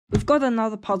got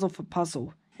another puzzle for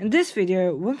puzzle. In this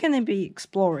video, we're going to be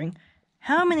exploring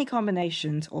how many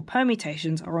combinations or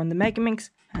permutations are on the Megaminx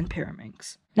and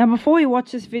Pyraminx. Now before you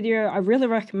watch this video, I really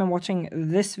recommend watching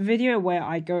this video where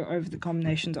I go over the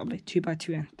combinations of the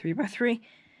 2x2 and 3x3.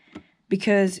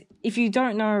 Because if you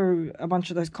don't know a bunch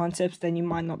of those concepts, then you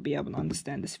might not be able to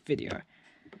understand this video.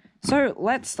 So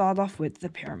let's start off with the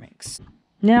Pyraminx.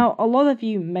 Now, a lot of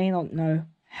you may not know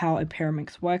how a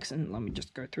Pyraminx works, and let me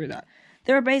just go through that.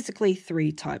 There are basically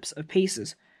three types of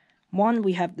pieces. One,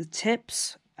 we have the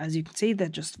tips. As you can see, they're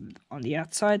just on the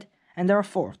outside, and there are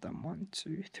four of them. 1,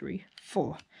 2, 3,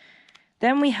 4.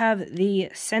 Then we have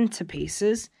the center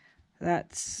pieces.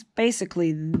 That's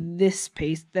basically this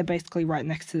piece. They're basically right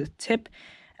next to the tip.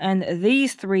 And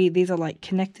these three, these are like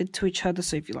connected to each other.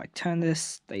 So if you like turn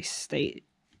this, they stay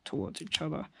towards each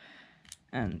other.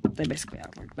 And they basically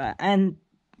act like that. And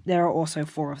there are also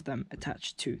four of them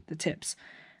attached to the tips.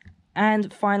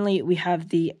 And finally, we have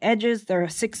the edges. There are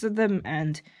 6 of them,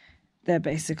 and they're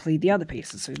basically the other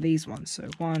pieces. So these ones. So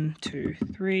 1, 2,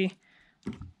 3,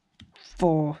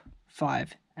 4,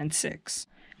 5, and 6.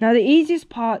 Now, the easiest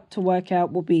part to work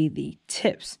out will be the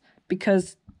tips,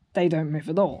 because they don't move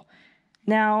at all.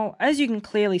 Now, as you can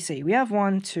clearly see, we have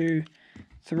 1, 2,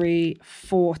 3,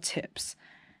 4 tips.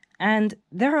 And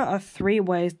there are 3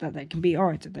 ways that they can be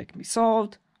oriented. They can be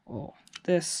solved, or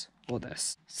this, or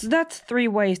this. So that's 3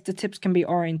 ways the tips can be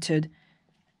oriented,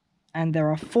 and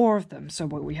there are 4 of them. So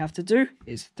what we have to do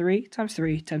is 3 times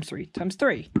 3 times 3 times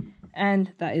 3.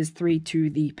 And that is 3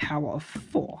 to the power of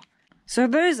 4. So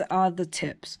those are the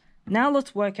tips. Now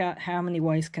let's work out how many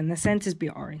ways can the centers be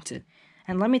oriented.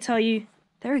 And let me tell you,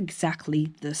 they're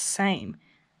exactly the same.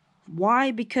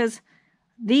 Why? Because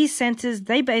these centers,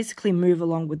 they basically move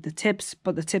along with the tips,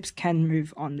 but the tips can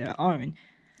move on their own.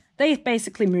 They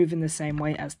basically move in the same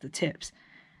way as the tips.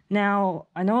 Now,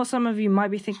 I know some of you might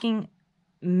be thinking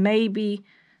maybe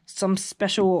some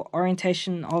special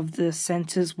orientation of the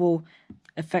centers will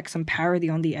affect some parity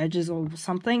on the edges or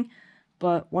something.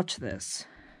 But watch this.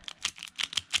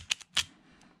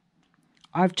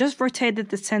 I've just rotated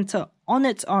the center on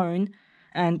its own,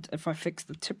 and if I fix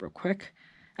the tip real quick,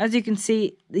 as you can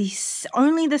see,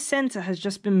 only the center has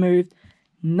just been moved,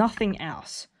 nothing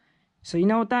else. So you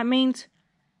know what that means?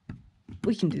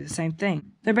 We can do the same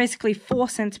thing. There are basically 4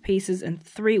 center pieces and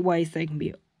 3 ways they can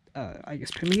be,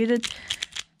 permuted.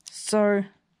 So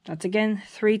that's again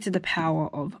 3 to the power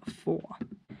of 4.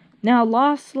 Now,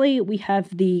 lastly, we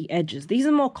have the edges. These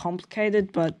are more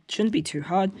complicated, but shouldn't be too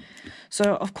hard.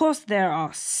 So, of course, there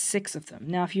are 6 of them.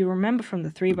 Now, if you remember from the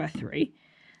 3x3,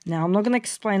 now, I'm not going to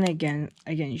explain it again,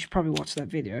 you should probably watch that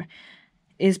video,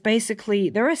 is basically,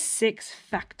 there are 6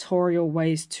 factorial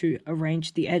ways to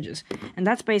arrange the edges. And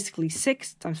that's basically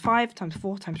 6 times 5 times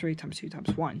 4 times 3 times 2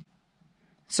 times 1.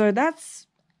 So, that's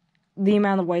the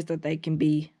amount of ways that they can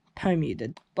be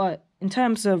permuted. But in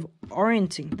terms of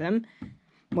orienting them,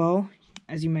 well,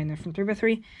 as you may know from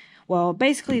 3x3, well,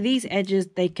 basically these edges,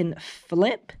 they can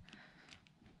flip.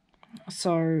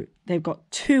 So they've got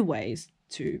 2 ways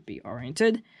to be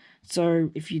oriented.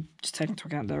 So if you just take into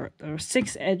account there are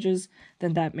 6 edges,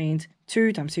 then that means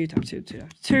 2 times 2 times 2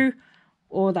 times 2,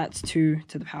 or that's 2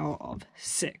 to the power of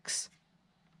 6.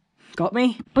 Got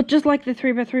me? But just like the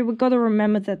 3x3, we've got to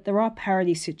remember that there are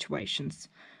parity situations.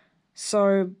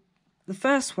 So the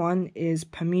first one is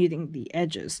permuting the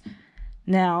edges.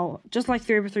 Now, just like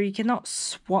 3x3, you cannot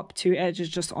swap 2 edges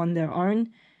just on their own.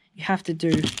 You have to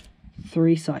do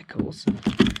 3 cycles.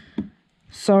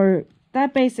 So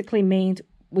that basically means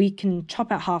we can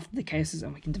chop out half of the cases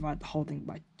and we can divide the whole thing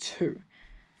by 2.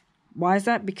 Why is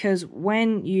that? Because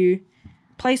when you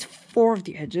place 4 of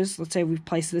the edges, let's say we've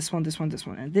placed this one, this one, this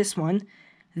one, and this one,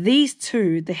 these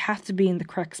 2, they have to be in the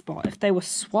correct spot. If they were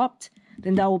swapped,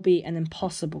 then that will be an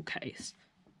impossible case.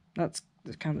 That's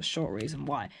kind of the short reason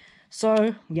why.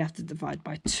 So we have to divide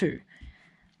by 2.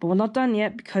 But we're not done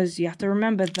yet, because you have to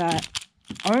remember that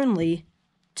only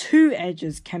 2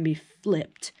 edges can be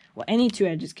flipped. Or any 2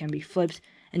 edges can be flipped.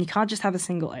 And you can't just have a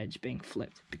single edge being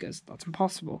flipped, because that's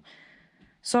impossible.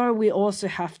 So we also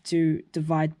have to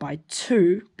divide by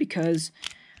 2, because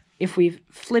if we've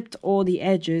flipped all the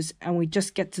edges and we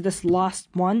just get to this last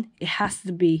one, it has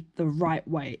to be the right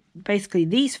way. Basically,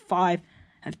 these 5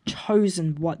 have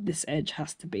chosen what this edge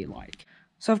has to be like.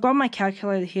 So I've got my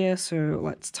calculator here, so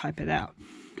let's type it out.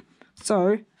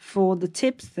 So for the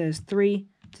tips, there's 3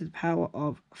 to the power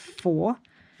of 4.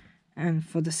 And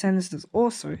for the centers, there's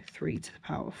also 3 to the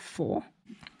power of 4.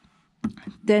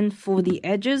 Then for the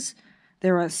edges,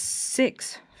 there are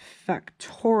 6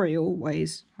 factorial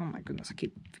ways. Oh my goodness, I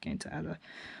keep forgetting to add a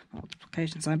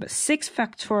multiplication sign. But 6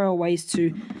 factorial ways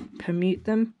to permute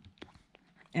them.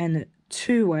 and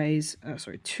 2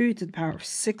 to the power of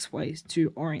 6 ways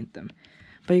to orient them.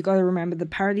 But you got to remember the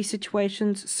parity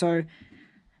situations, so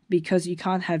because you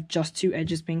can't have just 2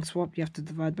 edges being swapped, you have to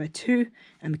divide by 2,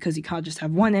 and because you can't just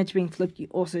have 1 edge being flipped, you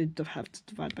also have to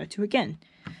divide by 2 again.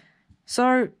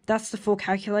 So that's the full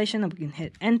calculation, and we can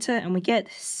hit enter, and we get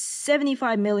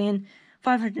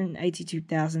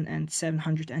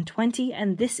 75,582,720,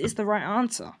 and this is the right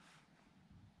answer.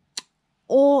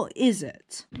 Or is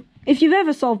it? If you've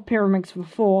ever solved Pyraminx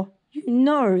before, you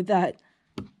know that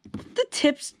the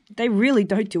tips, they really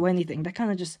don't do anything. They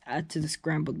kind of just add to the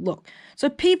scrambled look. So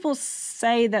people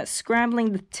say that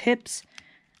scrambling the tips,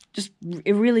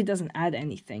 it really doesn't add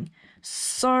anything.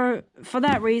 So for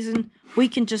that reason, we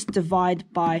can just divide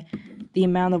by the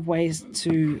amount of ways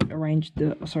to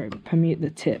permute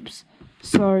the tips.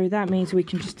 So that means we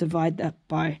can just divide that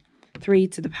by 3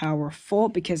 to the power of 4,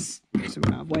 because there's the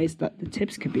amount of ways that the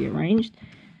tips could be arranged.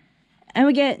 And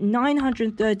we get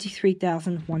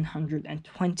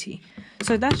 933,120.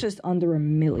 So that's just under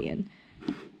 1 million.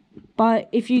 But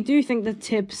if you do think the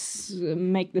tips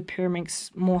make the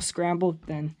Pyraminx more scrambled,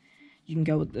 then you can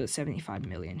go with the 75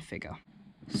 million figure.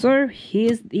 So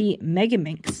here's the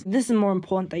Megaminx. This is more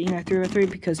important that you know 3x3,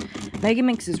 because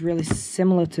Megaminx is really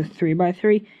similar to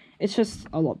 3x3. It's just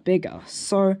a lot bigger.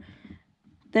 So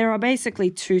there are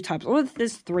basically 2 types, or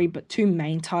there's 3, but 2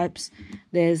 main types.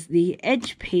 There's the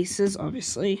edge pieces,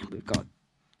 obviously. We've got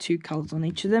 2 colors on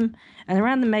each of them. And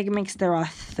around the Megaminx, there are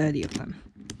 30 of them.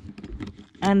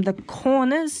 And the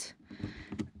corners,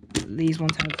 these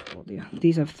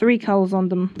have 3 colors on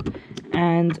them.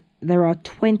 And there are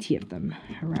 20 of them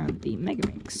around the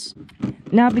Megaminx.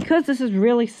 Now, because this is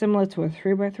really similar to a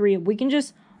 3x3, we can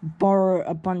just borrow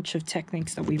a bunch of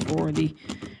techniques that we've already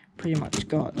pretty much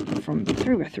got from the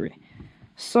 3x3.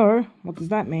 So what does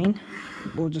that mean?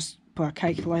 We'll just put our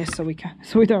calculator so we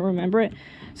don't remember it.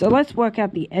 So let's work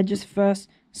out the edges first.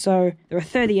 So there are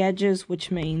 30 edges,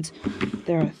 which means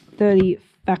there are 30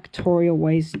 factorial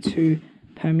ways to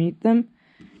permute them,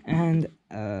 and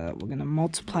we're going to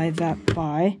multiply that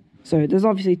by, so there's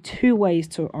obviously 2 ways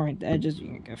to orient the edges. You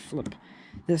can go flip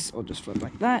this or just flip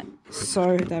like that.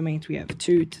 So that means we have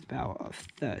 2 to the power of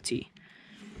 30.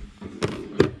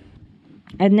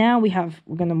 And now we're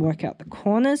going to work out the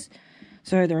corners.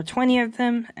 So there are 20 of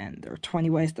them, and there are 20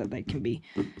 ways that they can be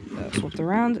swapped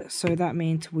around. So that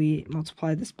means we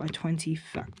multiply this by 20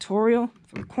 factorial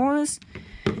for the corners.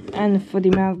 And for the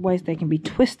amount of ways they can be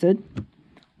twisted,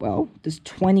 well, there's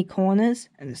 20 corners,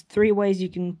 and there's 3 ways you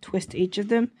can twist each of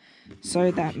them.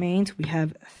 So that means we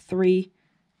have 3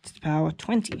 to the power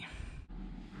 20.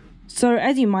 So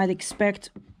as you might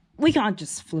expect, we can't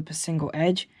just flip a single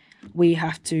edge. We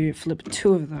have to flip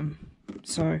 2 of them.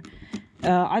 So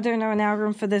I don't know an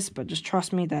algorithm for this, but just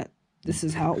trust me that this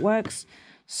is how it works.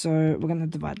 So we're going to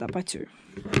divide that by 2.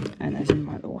 And as you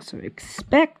might also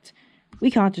expect, we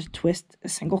can't just twist a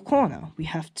single corner. We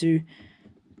have to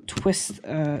twist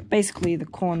basically the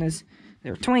corners.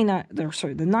 There are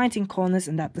the 19 corners,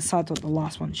 and that decides what the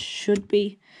last one should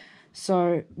be.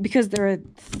 So because there are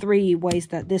 3 ways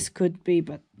that this could be,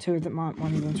 but 2 of them aren't,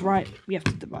 1 of them's right, we have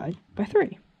to divide by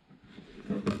 3.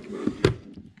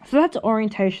 So that's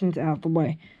orientations out of the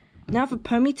way. Now for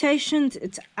permutations,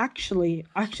 it's actually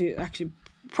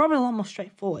probably a lot more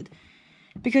straightforward,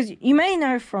 because you may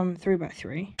know from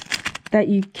 3x3 that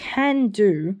you can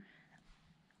do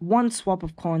 1 swap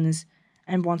of corners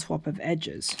and 1 swap of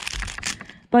edges,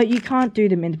 but you can't do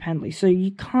them independently. So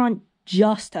you can't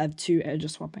just have 2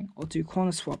 edges swapping or 2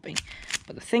 corner swapping.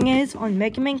 But the thing is, on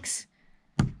Megaminx,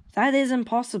 that is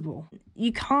impossible.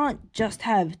 You can't just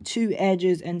have 2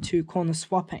 edges and 2 corners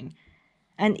swapping.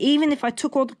 And even if I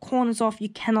took all the corners off, you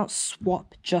cannot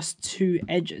swap just 2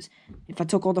 edges. If I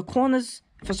took all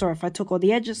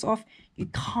the edges off, you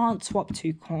can't swap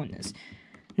 2 corners.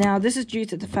 Now, this is due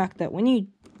to the fact that when you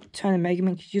turn a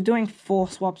Megaminx, you're doing 4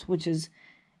 swaps, which is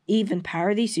even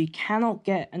parity, so you cannot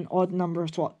get an odd number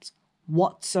of swaps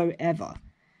whatsoever.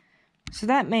 So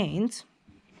that means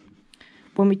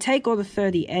when we take all the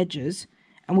 30 edges,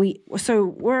 and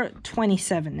we're at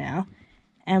 27 now,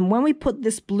 and when we put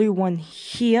this blue one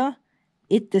here,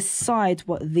 it decides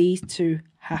what these 2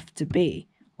 have to be,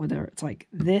 whether it's like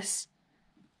this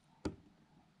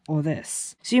or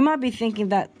this. So you might be thinking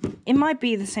that it might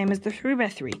be the same as the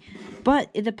 3x3, but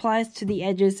it applies to the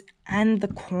edges and the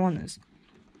corners.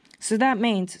 So that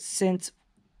means, since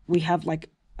we have like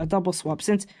a double swap,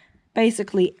 since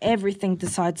basically everything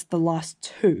decides the last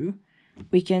 2,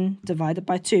 we can divide it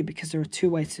by 2, because there are 2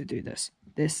 ways to do this.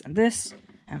 This and this,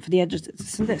 and for the edges, it's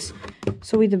this and this.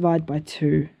 So we divide by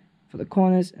 2 for the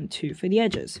corners and 2 for the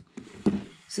edges.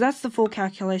 So that's the full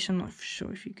calculation. I'm not sure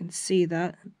if you can see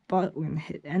that, but we're going to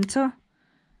hit enter.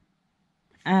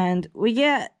 And we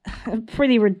get a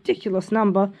pretty ridiculous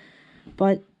number,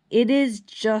 but it is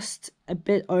just a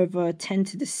bit over 10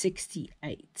 to the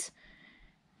 68,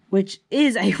 which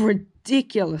is a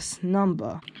ridiculous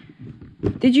number.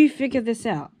 Did you figure this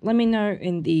out? Let me know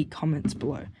in the comments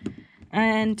below.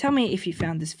 And tell me if you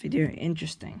found this video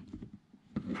interesting.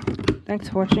 Thanks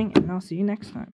for watching, and I'll see you next time.